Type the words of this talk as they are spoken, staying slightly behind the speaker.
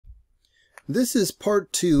This is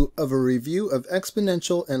part 2 of a review of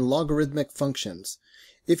exponential and logarithmic functions.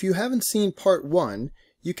 If you haven't seen part 1,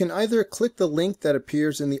 you can either click the link that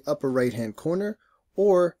appears in the upper right hand corner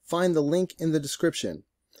or find the link in the description.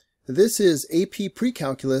 This is AP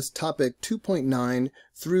Precalculus topic 2.9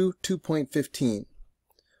 through 2.15.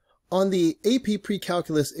 On the AP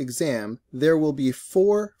Precalculus exam, there will be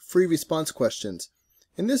 4 free response questions.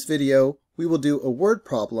 In this video, we will do a word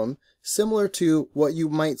problem similar to what you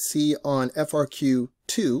might see on FRQ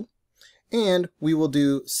 2, and we will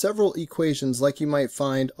do several equations like you might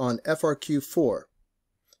find on FRQ 4.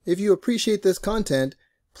 If you appreciate this content,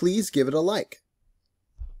 please give it a like.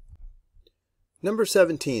 Number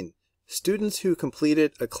 17. Students who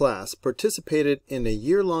completed a class participated in a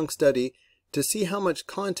year-long study to see how much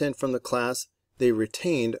content from the class they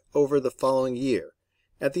retained over the following year.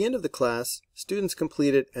 At the end of the class, students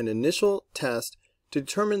completed an initial test to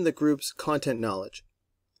determine the group's content knowledge.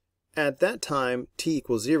 At that time, t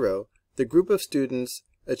equals 0, the group of students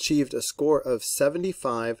achieved a score of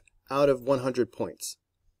 75 out of 100 points.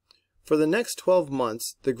 For the next 12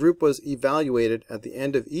 months, the group was evaluated at the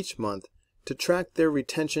end of each month to track their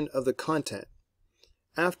retention of the content.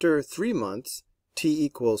 After 3 months, t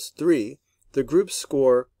equals 3, the group's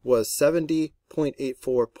score was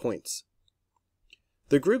 70.84 points.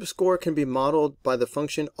 The group score can be modeled by the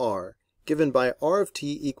function r, given by r of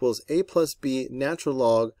t equals a plus b natural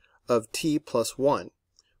log of t plus 1,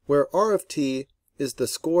 where r of t is the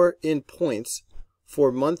score in points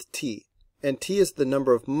for month t, and t is the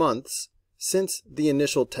number of months since the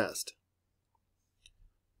initial test.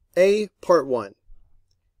 A. Part 1.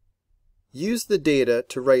 Use the data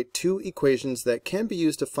to write 2 equations that can be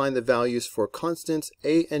used to find the values for constants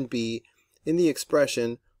a and b in the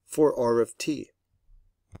expression for r of t.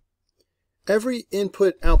 Every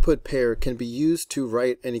input-output pair can be used to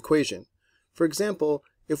write an equation. For example,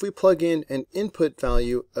 if we plug in an input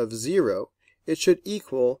value of 0, it should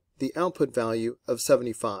equal the output value of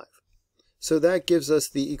 75. So that gives us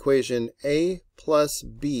the equation a plus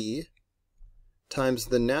b times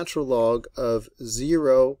the natural log of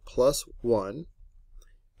 0 plus 1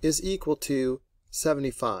 is equal to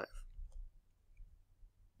 75.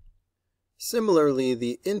 Similarly,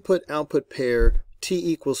 the input-output pair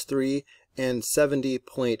t equals 3 and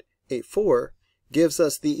 70.84 gives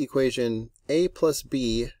us the equation a plus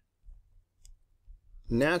b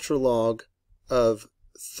natural log of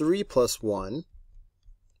 3 plus 1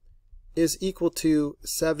 is equal to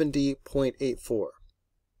 70.84.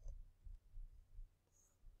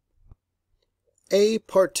 A.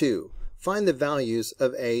 Part 2. Find the values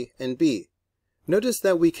of a and b. Notice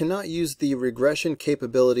that we cannot use the regression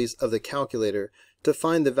capabilities of the calculator to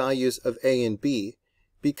find the values of a and b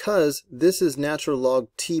because this is natural log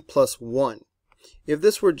t plus 1. If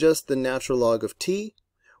this were just the natural log of t,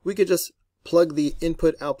 we could just plug the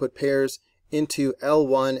input-output pairs into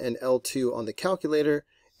L1 and L2 on the calculator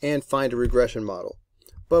and find a regression model.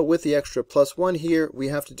 But with the extra plus 1 here, we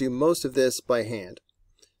have to do most of this by hand.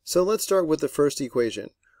 So let's start with the first equation,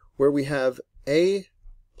 where we have a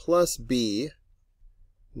plus b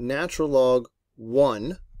natural log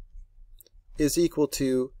 1 is equal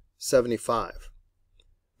to 75.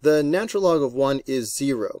 The natural log of 1 is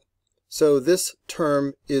 0, so this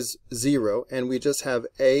term is 0, and we just have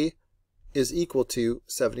a is equal to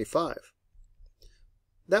 75.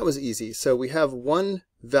 That was easy, so we have one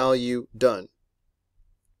value done.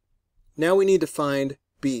 Now we need to find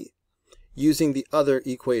b using the other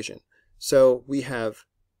equation. So we have,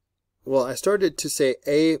 well, I started to say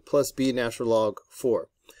a plus b natural log 4,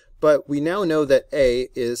 but we now know that a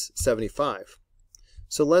is 75.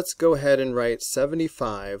 So let's go ahead and write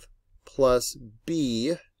 75 plus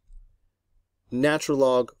b natural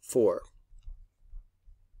log 4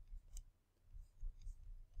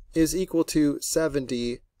 is equal to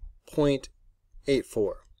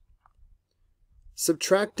 70.84.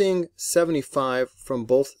 Subtracting 75 from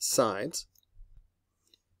both sides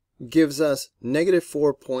gives us negative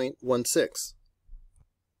 4.16.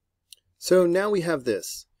 So now we have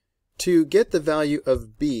this. To get the value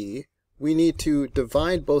of b, we need to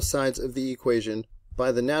divide both sides of the equation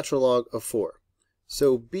by the natural log of 4.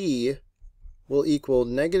 So b will equal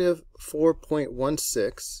negative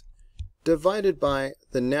 4.16 divided by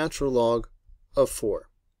the natural log of 4.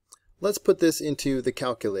 Let's put this into the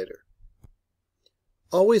calculator.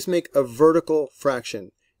 Always make a vertical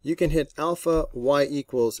fraction. You can hit alpha y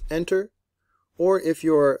equals enter, or if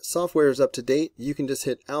your software is up to date, you can just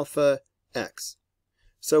hit alpha x.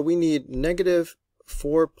 So we need negative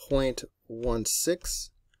 4.16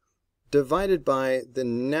 divided by the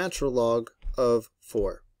natural log of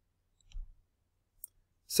 4.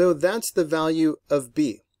 So that's the value of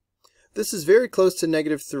b. This is very close to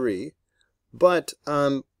 -3, but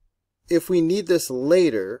if we need this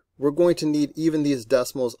later, we're going to need even these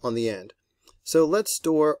decimals on the end. So let's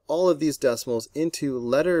store all of these decimals into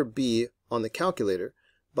letter B on the calculator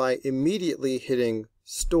by immediately hitting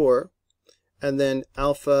store and then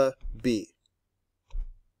alpha B.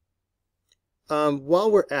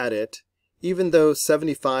 While we're at it, even though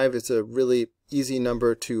 75 is a really easy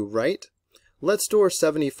number to write, let's store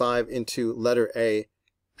 75 into letter A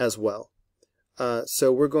as well.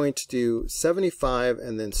 So we're going to do 75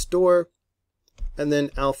 and then store and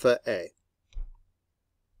then alpha A.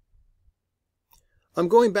 I'm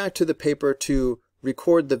going back to the paper to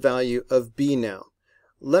record the value of B now.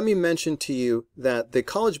 Let me mention to you that the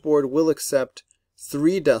College Board will accept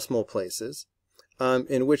 3 decimal places,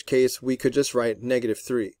 in which case we could just write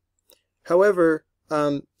 -3. However,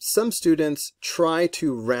 some students try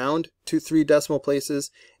to round to 3 decimal places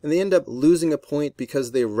and they end up losing a point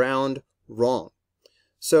because they round wrong.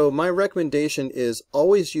 So my recommendation is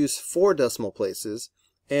always use 4 decimal places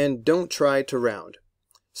and don't try to round.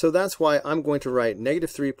 So that's why I'm going to write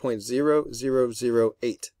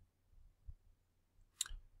 -3.0008.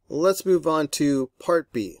 Let's move on to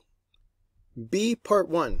Part B. B Part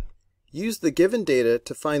 1. Use the given data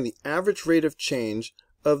to find the average rate of change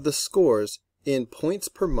of the scores in points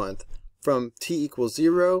per month from t equals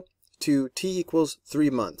 0 to t equals 3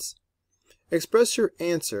 months. Express your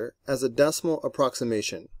answer as a decimal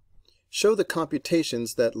approximation. Show the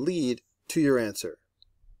computations that lead to your answer.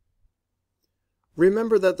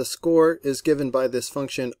 Remember that the score is given by this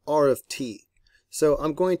function r of t, so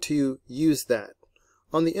I'm going to use that.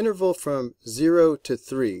 On the interval from 0 to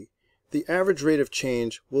 3, the average rate of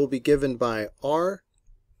change will be given by r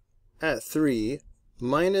at 3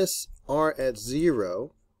 minus r at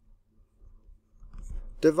 0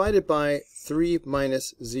 divided by 3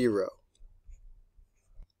 minus 0.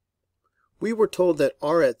 We were told that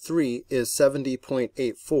r at 3 is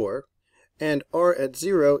 70.84 and r at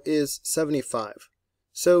 0 is 75.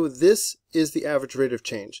 So this is the average rate of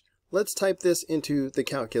change. Let's type this into the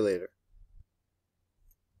calculator.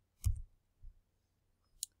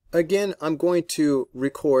 Again, I'm going to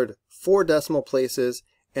record 4 decimal places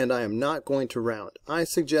and I am not going to round. I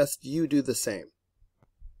suggest you do the same.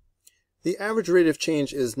 The average rate of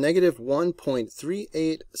change is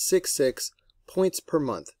 -1.3866 points per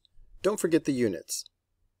month. Don't forget the units.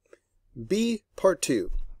 B Part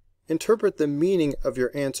 2. Interpret the meaning of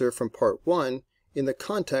your answer from Part 1 in the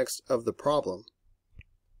context of the problem.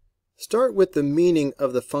 Start with the meaning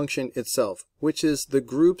of the function itself, which is the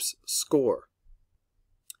group's score.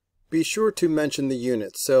 Be sure to mention the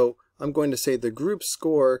units, so I'm going to say the group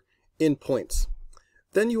score in points.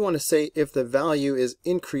 Then you want to say if the value is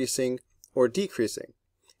increasing or decreasing.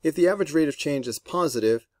 If the average rate of change is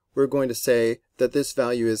positive, we're going to say that this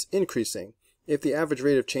value is increasing. If the average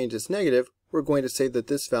rate of change is negative, we're going to say that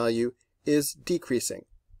this value is decreasing.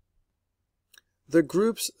 The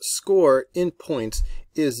group's score in points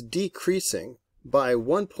is decreasing by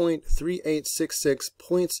 1.3866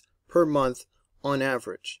 points per month on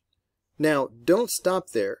average. Now, don't stop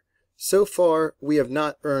there. So far, we have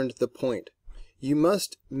not earned the point. You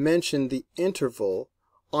must mention the interval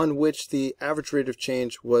on which the average rate of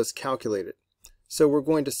change was calculated. So we're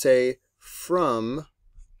going to say from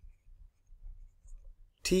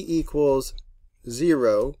t equals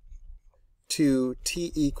 0 to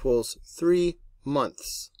t equals 3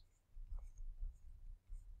 months.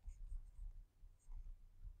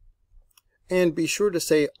 And be sure to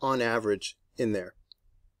say on average in there.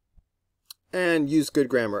 And use good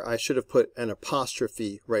grammar. I should have put an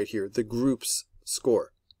apostrophe right here, the group's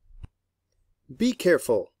score. Be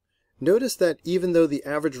careful. Notice that even though the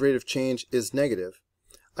average rate of change is negative,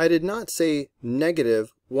 I did not say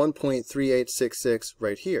negative 1.3866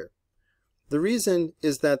 right here. The reason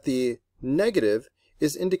is that the negative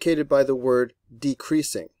is indicated by the word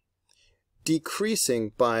decreasing.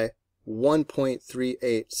 Decreasing by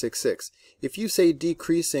 1.3866. If you say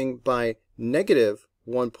decreasing by negative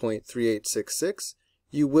 1.3866,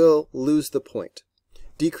 you will lose the point.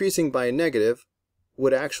 Decreasing by negative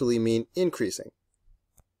would actually mean increasing.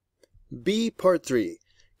 B Part 3.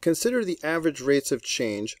 Consider the average rates of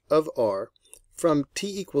change of R from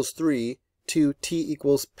t equals 3 to t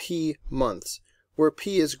equals p months, where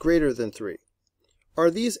p is greater than 3. Are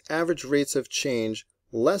these average rates of change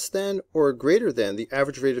less than or greater than the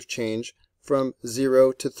average rate of change from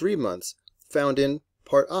 0 to 3 months found in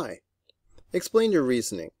Part I? Explain your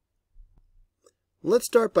reasoning. Let's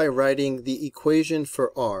start by writing the equation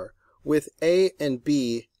for R with A and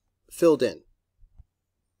B filled in.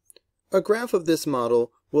 A graph of this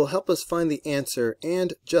model will help us find the answer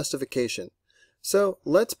and justification. So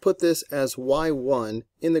let's put this as y1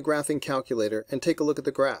 in the graphing calculator and take a look at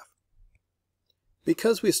the graph.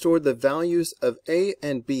 Because we stored the values of a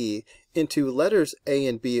and b into letters a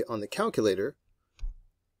and b on the calculator,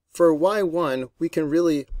 for y1 we can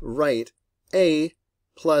really write a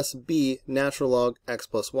plus b natural log x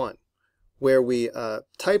plus 1, where we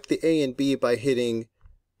type the a and b by hitting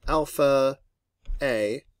alpha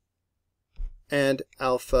a and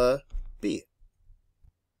alpha b.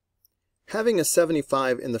 Having a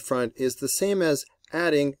 75 in the front is the same as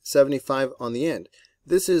adding 75 on the end.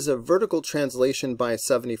 This is a vertical translation by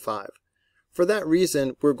 75. For that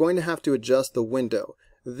reason, we're going to have to adjust the window.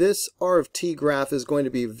 This R of t graph is going to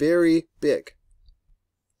be very big.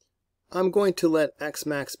 I'm going to let x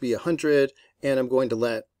max be 100, and I'm going to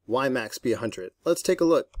let y max be 100. Let's take a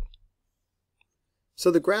look.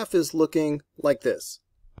 So the graph is looking like this.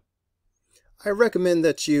 I recommend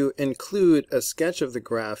that you include a sketch of the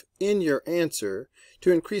graph in your answer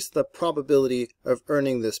to increase the probability of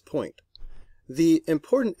earning this point. The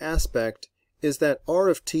important aspect is that R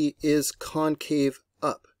of t is concave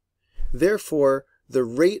up. Therefore, the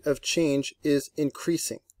rate of change is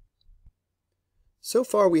increasing. So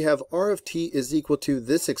far we have R of t is equal to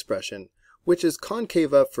this expression, which is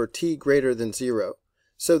concave up for t greater than 0.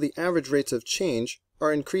 So the average rates of change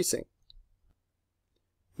are increasing.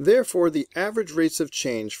 Therefore, the average rates of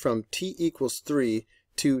change from t equals 3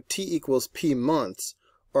 to t equals p months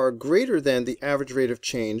are greater than the average rate of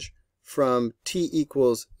change from t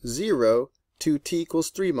equals 0 to t equals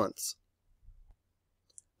 3 months.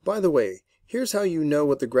 By the way, here's how you know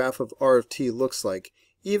what the graph of R of t looks like,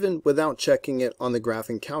 even without checking it on the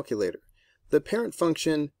graphing calculator. The parent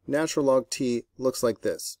function natural log t looks like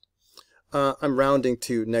this. I'm rounding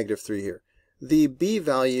to -3 here. The b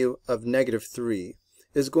value of -3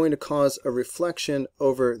 is going to cause a reflection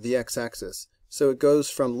over the x-axis. So it goes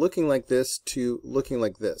from looking like this to looking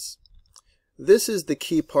like this. This is the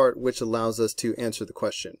key part which allows us to answer the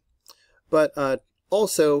question. But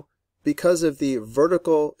also, because of the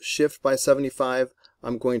vertical shift by 75,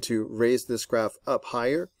 I'm going to raise this graph up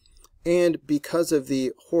higher. And because of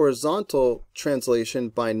the horizontal translation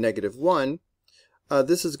by -1,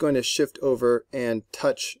 this is going to shift over and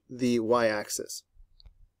touch the y-axis.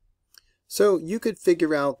 So you could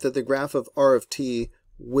figure out that the graph of R of t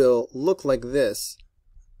will look like this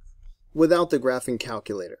without the graphing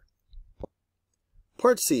calculator.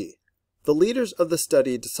 Part C. The leaders of the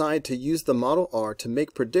study decide to use the model R to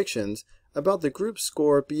make predictions about the group's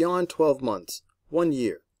score beyond 12 months, 1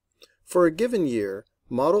 year. For a given year,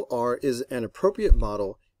 model R is an appropriate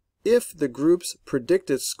model if the group's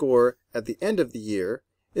predicted score at the end of the year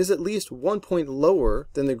is at least 1 point lower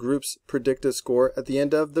than the group's predicted score at the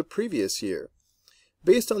end of the previous year.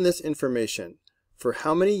 Based on this information, for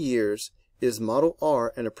how many years is model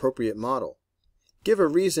R an appropriate model? Give a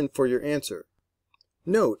reason for your answer.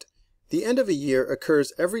 Note, the end of a year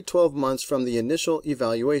occurs every 12 months from the initial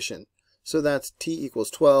evaluation, so that's t equals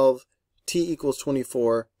 12, t equals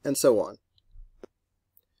 24, and so on.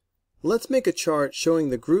 Let's make a chart showing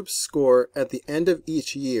the group's score at the end of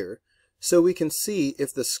each year so we can see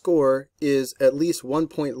if the score is at least 1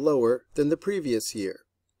 point lower than the previous year.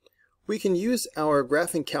 We can use our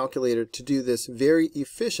graphing calculator to do this very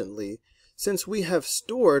efficiently since we have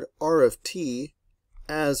stored R of t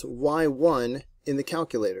as y1 in the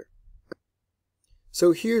calculator.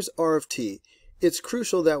 So here's R of t. It's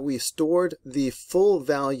crucial that we stored the full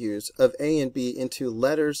values of a and b into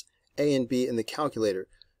letters a and b in the calculator.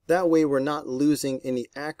 That way we're not losing any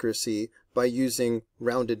accuracy by using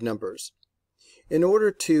rounded numbers. In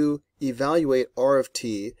order to evaluate R of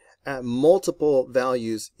t at multiple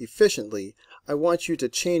values efficiently, I want you to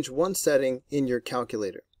change one setting in your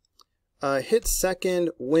calculator. Hit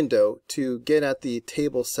second window to get at the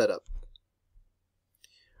table setup.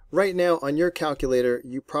 Right now on your calculator,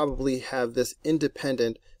 you probably have this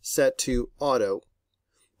independent set to auto,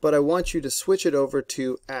 but I want you to switch it over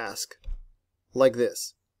to ask, like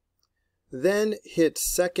this. Then hit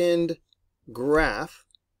second graph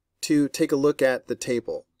to take a look at the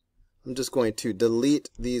table. I'm just going to delete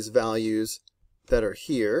these values that are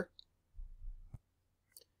here.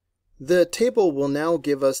 The table will now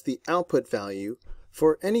give us the output value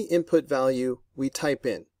for any input value we type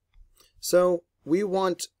in. So we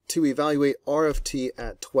want to evaluate R of t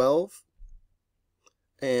at 12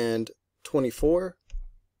 and 24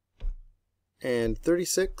 and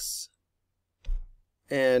 36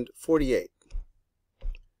 and 48.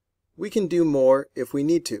 We can do more if we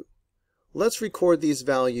need to. Let's record these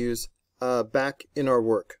values back in our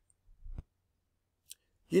work.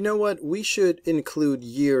 You know what? We should include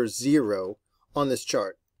year 0 on this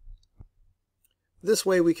chart. This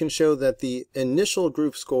way we can show that the initial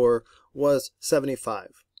group score was 75.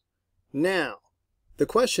 Now, the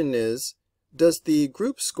question is, does the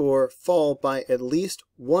group score fall by at least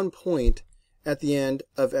 1 point at the end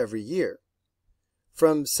of every year?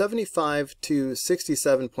 From 75 to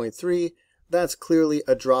 67.3, that's clearly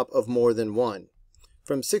a drop of more than 1.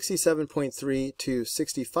 From 67.3 to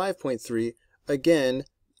 65.3, again,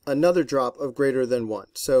 another drop of greater than 1.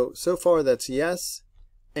 So far that's yes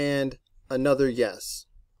and another yes.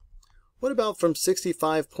 What about from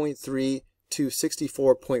 65.3 to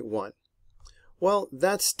 64.1? Well,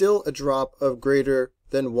 that's still a drop of greater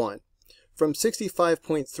than 1. From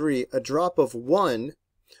 65.3, a drop of 1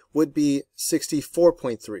 would be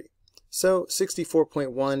 64.3. So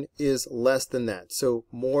 64.1 is less than that, so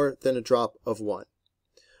more than a drop of 1.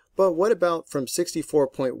 But what about from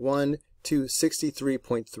 64.1 to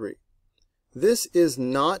 63.3? This is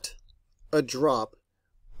not a drop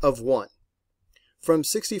of 1. From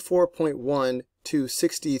 64.1 to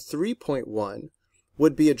 63.1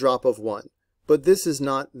 would be a drop of 1, but this is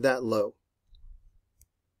not that low.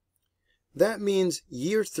 That means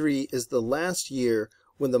year 3 is the last year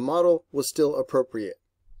when the model was still appropriate.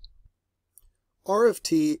 R of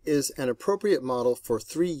t is an appropriate model for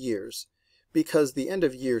 3 years because the end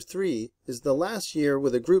of year 3 is the last year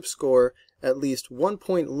with a group score at least 1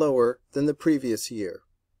 point lower than the previous year.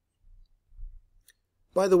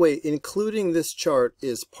 By the way, including this chart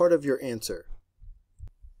is part of your answer.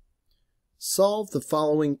 Solve the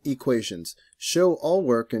following equations. Show all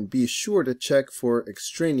work and be sure to check for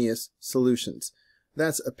extraneous solutions.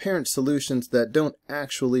 That's apparent solutions that don't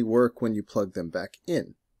actually work when you plug them back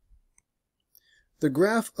in. The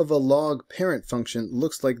graph of a log parent function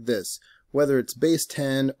looks like this, whether it's base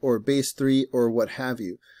 10 or base 3 or what have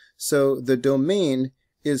you. So the domain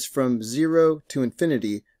is from 0 to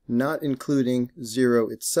infinity, not including 0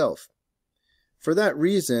 itself. For that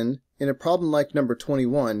reason, in a problem like number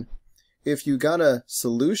 21, if you got a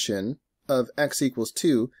solution of x equals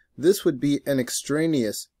 2, this would be an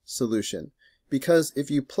extraneous solution. Because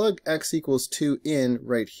if you plug x equals 2 in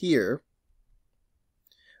right here,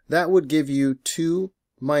 that would give you 2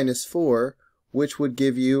 minus 4, which would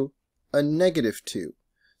give you a negative 2.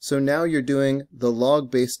 So now you're doing the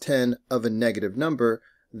log base 10 of a negative number.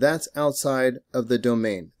 That's outside of the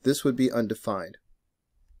domain. This would be undefined.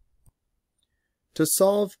 To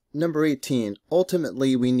solve number 18,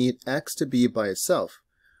 ultimately we need x to be by itself.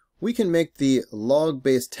 We can make the log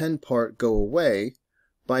base 10 part go away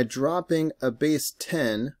by dropping a base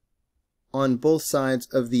 10 on both sides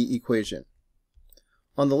of the equation.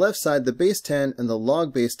 On the left side, the base 10 and the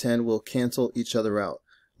log base 10 will cancel each other out,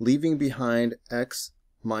 leaving behind x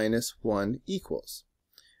minus 1 equals.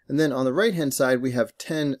 And then on the right hand side, we have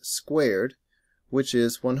 10 squared, which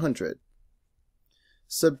is 100.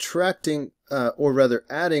 Subtracting, or rather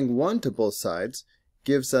adding 1 to both sides,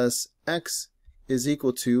 gives us x is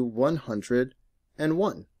equal to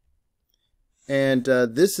 101. And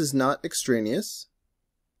this is not extraneous.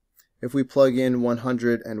 If we plug in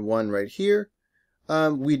 101 right here,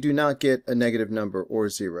 we do not get a negative number or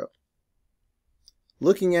 0.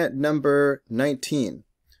 Looking at number 19,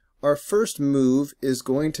 our first move is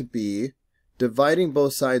going to be dividing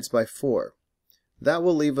both sides by 4. That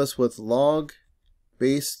will leave us with log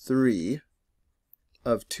base 3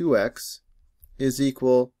 of 2x is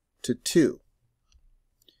equal to 2.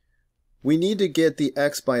 We need to get the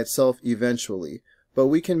x by itself eventually, but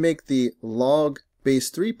we can make the log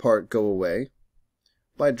base 3 part go away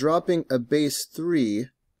by dropping a base 3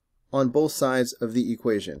 on both sides of the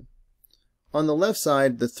equation. On the left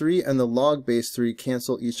side, the 3 and the log base 3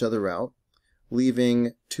 cancel each other out,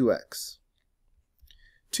 leaving 2x.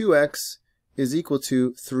 2x is equal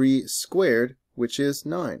to 3 squared, which is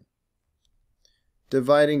 9.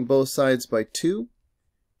 Dividing both sides by 2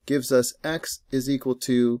 gives us x is equal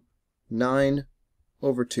to 9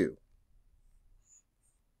 over 2.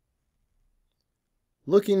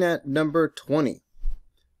 Looking at number 20,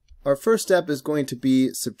 our first step is going to be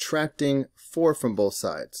subtracting 4 from both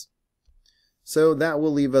sides. So that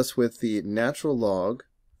will leave us with the natural log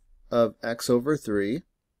of x over 3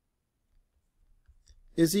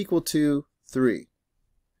 is equal to 3.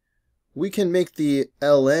 We can make the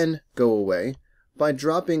ln go away by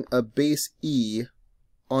dropping a base e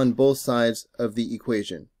on both sides of the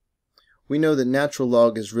equation. We know that natural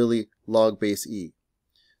log is really log base e.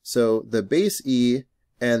 So the base e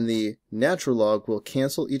and the natural log will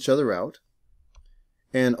cancel each other out.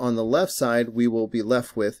 And on the left side, we will be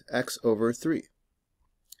left with x over 3.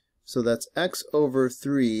 So that's x over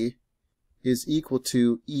 3 is equal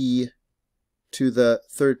to e to the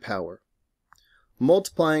third power.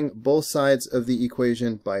 Multiplying both sides of the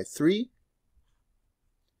equation by 3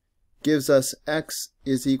 gives us x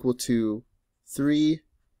is equal to 3e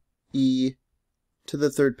to the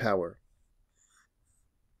third power.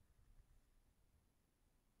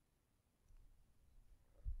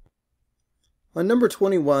 On number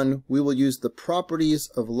 21, we will use the properties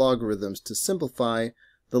of logarithms to simplify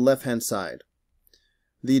the left-hand side.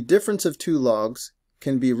 The difference of two logs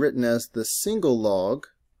can be written as the single log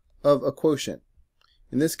of a quotient.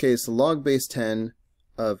 In this case, log base 10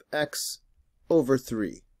 of x over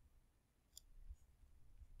 3.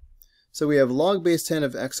 So we have log base 10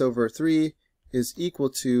 of x over 3 is equal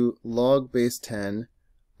to log base 10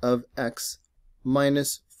 of x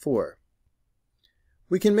minus 4.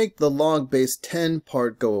 We can make the log base 10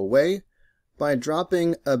 part go away by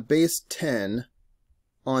dropping a base 10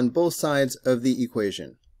 on both sides of the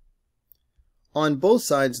equation. On both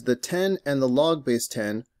sides, the 10 and the log base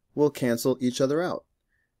 10 will cancel each other out,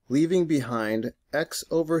 leaving behind x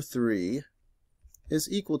over 3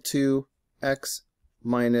 is equal to x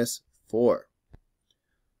minus 4.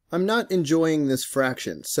 I'm not enjoying this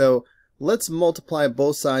fraction, so let's multiply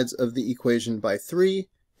both sides of the equation by 3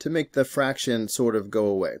 to make the fraction sort of go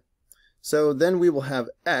away. So then we will have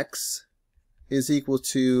x is equal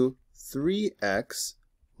to 3x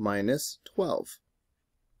minus 12.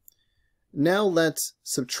 Now let's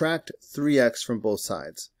subtract 3x from both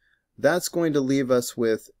sides. That's going to leave us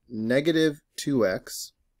with negative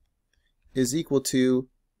 2x is equal to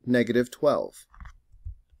negative 12.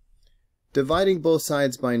 Dividing both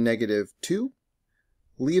sides by negative 2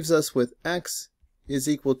 leaves us with x is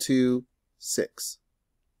equal to 6.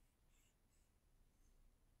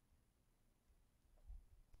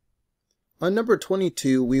 On number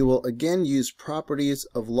 22, we will again use properties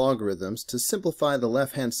of logarithms to simplify the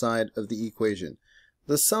left-hand side of the equation.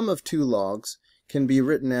 The sum of two logs can be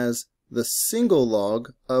written as the single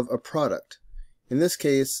log of a product. In this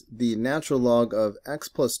case, the natural log of x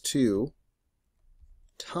plus 2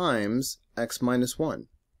 times x minus 1.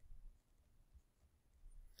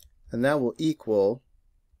 And that will equal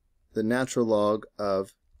the natural log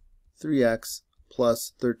of 3x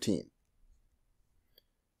plus 13.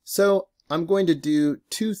 So I'm going to do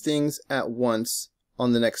two things at once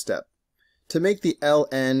on the next step. To make the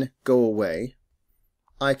ln go away,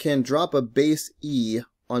 I can drop a base e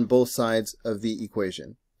on both sides of the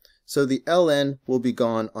equation. So the ln will be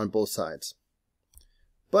gone on both sides.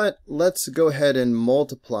 But let's go ahead and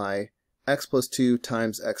multiply x plus 2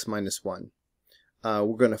 times x minus 1.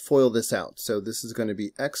 We're going to FOIL this out. So this is going to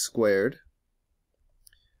be x squared.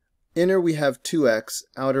 Inner we have 2x,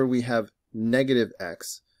 outer we have negative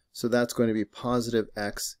x. So that's going to be positive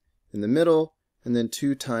x in the middle, and then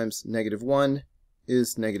 2 times negative 1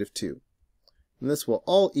 is negative 2. And this will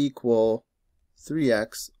all equal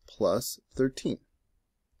 3x plus 13.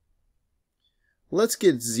 Let's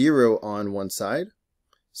get 0 on one side.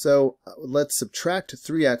 So let's subtract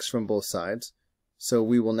 3x from both sides. So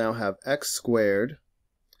we will now have x squared.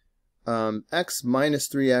 X minus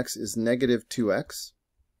 3x is negative 2x.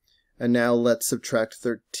 And now let's subtract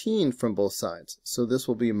 13 from both sides. So this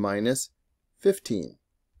will be minus 15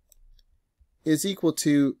 is equal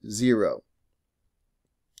to 0.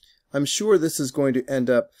 I'm sure this is going to end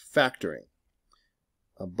up factoring.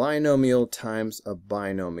 A binomial times a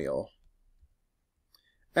binomial.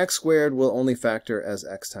 X squared will only factor as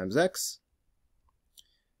x times x.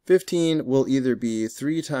 15 will either be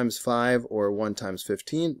 3 times 5 or 1 times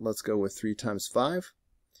 15. Let's go with 3 times 5.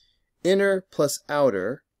 Inner plus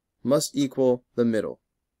outer must equal the middle.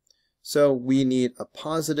 So we need a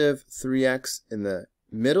positive 3x in the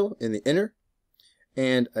middle, in the inner,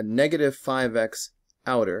 and a negative 5x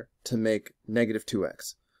outer to make negative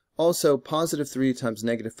 2x. Also, positive 3 times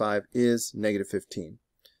negative 5 is negative 15.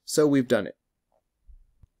 So we've done it.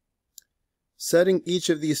 Setting each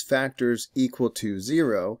of these factors equal to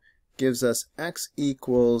 0 gives us x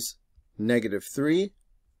equals negative 3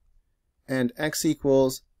 and x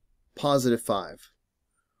equals positive 5.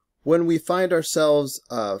 When we find ourselves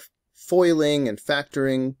foiling and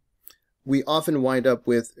factoring, we often wind up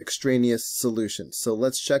with extraneous solutions. So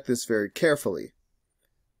let's check this very carefully.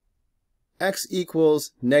 X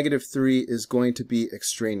equals negative 3 is going to be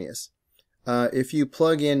extraneous. If you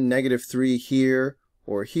plug in negative 3 here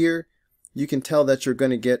or here, you can tell that you're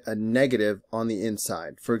going to get a negative on the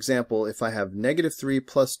inside. For example, if I have negative 3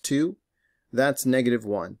 plus 2, that's negative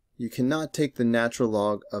 1. You cannot take the natural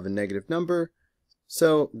log of a negative number,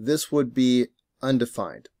 so this would be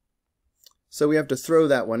undefined. So we have to throw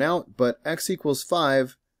that one out, but x equals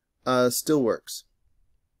 5 still works.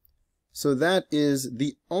 So that is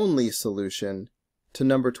the only solution to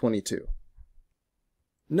number 22.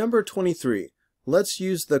 Number 23. Let's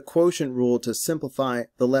use the quotient rule to simplify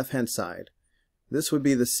the left-hand side. this would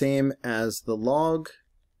be the same as the log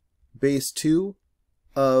base 2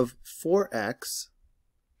 of 4x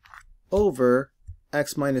over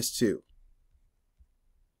x minus 2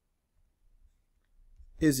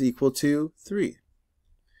 is equal to 3.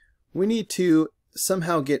 We need to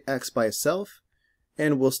somehow get x by itself,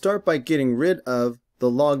 and we'll start by getting rid of the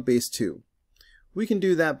log base 2. We can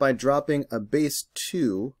do that by dropping a base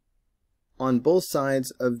 2 on both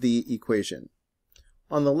sides of the equation.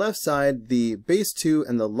 On the left side, the base 2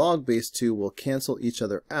 and the log base 2 will cancel each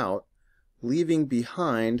other out, leaving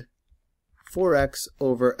behind 4x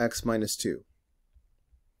over x minus 2,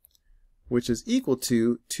 which is equal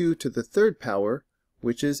to 2 to the third power,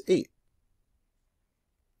 which is 8.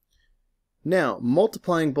 Now,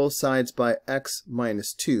 multiplying both sides by x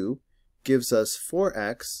minus 2 gives us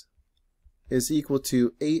 4x is equal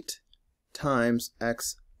to 8 times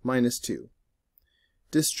x minus 2.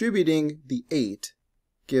 Distributing the 8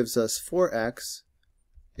 gives us 4x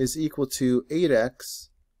is equal to 8x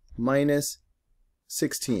minus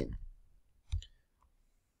 16.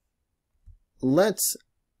 Let's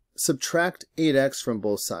subtract 8x from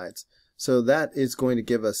both sides. So that is going to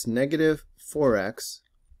give us negative 4x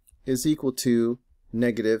is equal to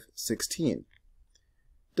negative 16.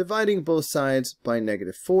 Dividing both sides by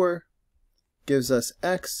negative 4 gives us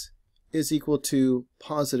x is equal to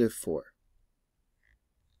positive 4.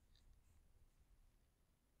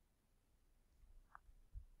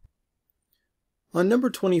 On number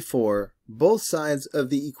 24, both sides of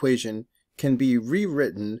the equation can be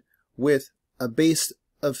rewritten with a base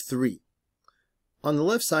of 3. On the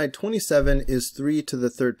left side, 27 is 3 to the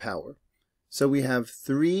third power. So we have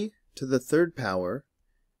 3 to the third power,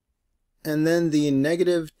 and then the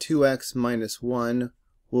negative 2x minus 1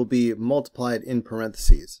 will be multiplied in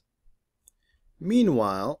parentheses.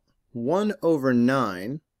 Meanwhile, 1 over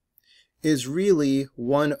 9 is really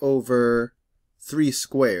 1 over 3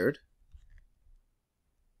 squared.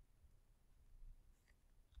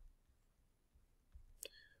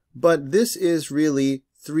 But this is really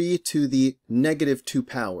 3 to the negative 2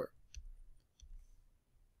 power.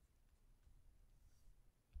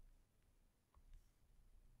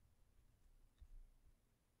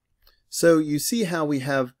 So you see how we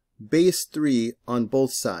have base 3 on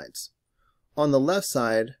both sides. On the left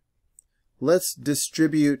side, let's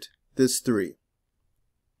distribute this 3.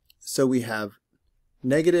 So we have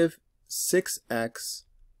negative 6x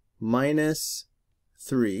minus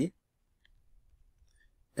 3.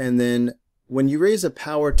 And then when you raise a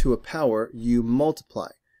power to a power, you multiply.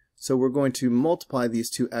 So we're going to multiply these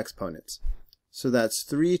two exponents. So that's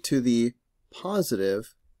 3 to the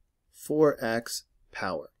positive 4x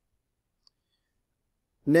power.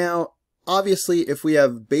 Now, obviously, if we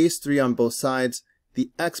have base 3 on both sides,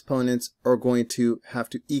 the exponents are going to have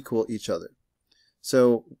to equal each other.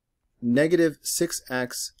 So negative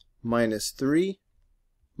 6x minus 3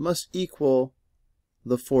 must equal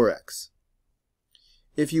the 4x.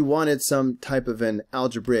 If you wanted some type of an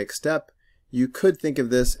algebraic step, you could think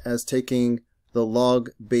of this as taking the log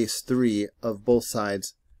base 3 of both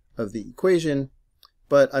sides of the equation,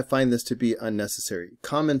 but I find this to be unnecessary.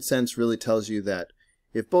 Common sense really tells you that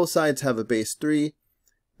if both sides have a base 3,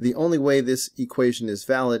 the only way this equation is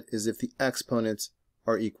valid is if the exponents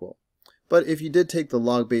are equal. But if you did take the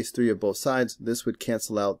log base 3 of both sides, this would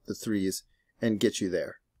cancel out the 3's and get you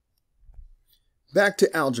there. Back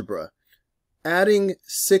to algebra. Adding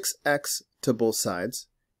 6x to both sides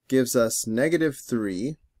gives us negative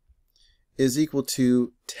 3 is equal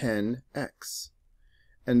to 10x.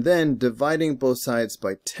 And then dividing both sides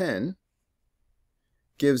by 10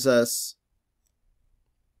 gives us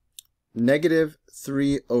negative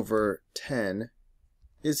 3 over 10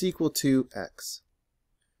 is equal to x.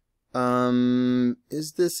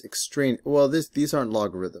 Is this extraneous? Well, these aren't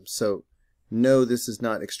logarithms, so no, this is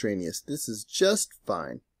not extraneous. This is just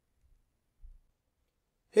fine.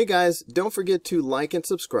 Hey guys, don't forget to like and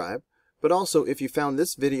subscribe, but also if you found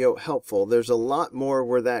this video helpful, there's a lot more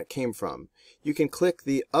where that came from. You can click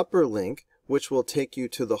the upper link, which will take you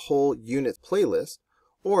to the whole unit playlist,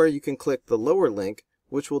 or you can click the lower link,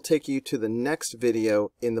 which will take you to the next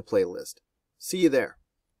video in the playlist. See you there.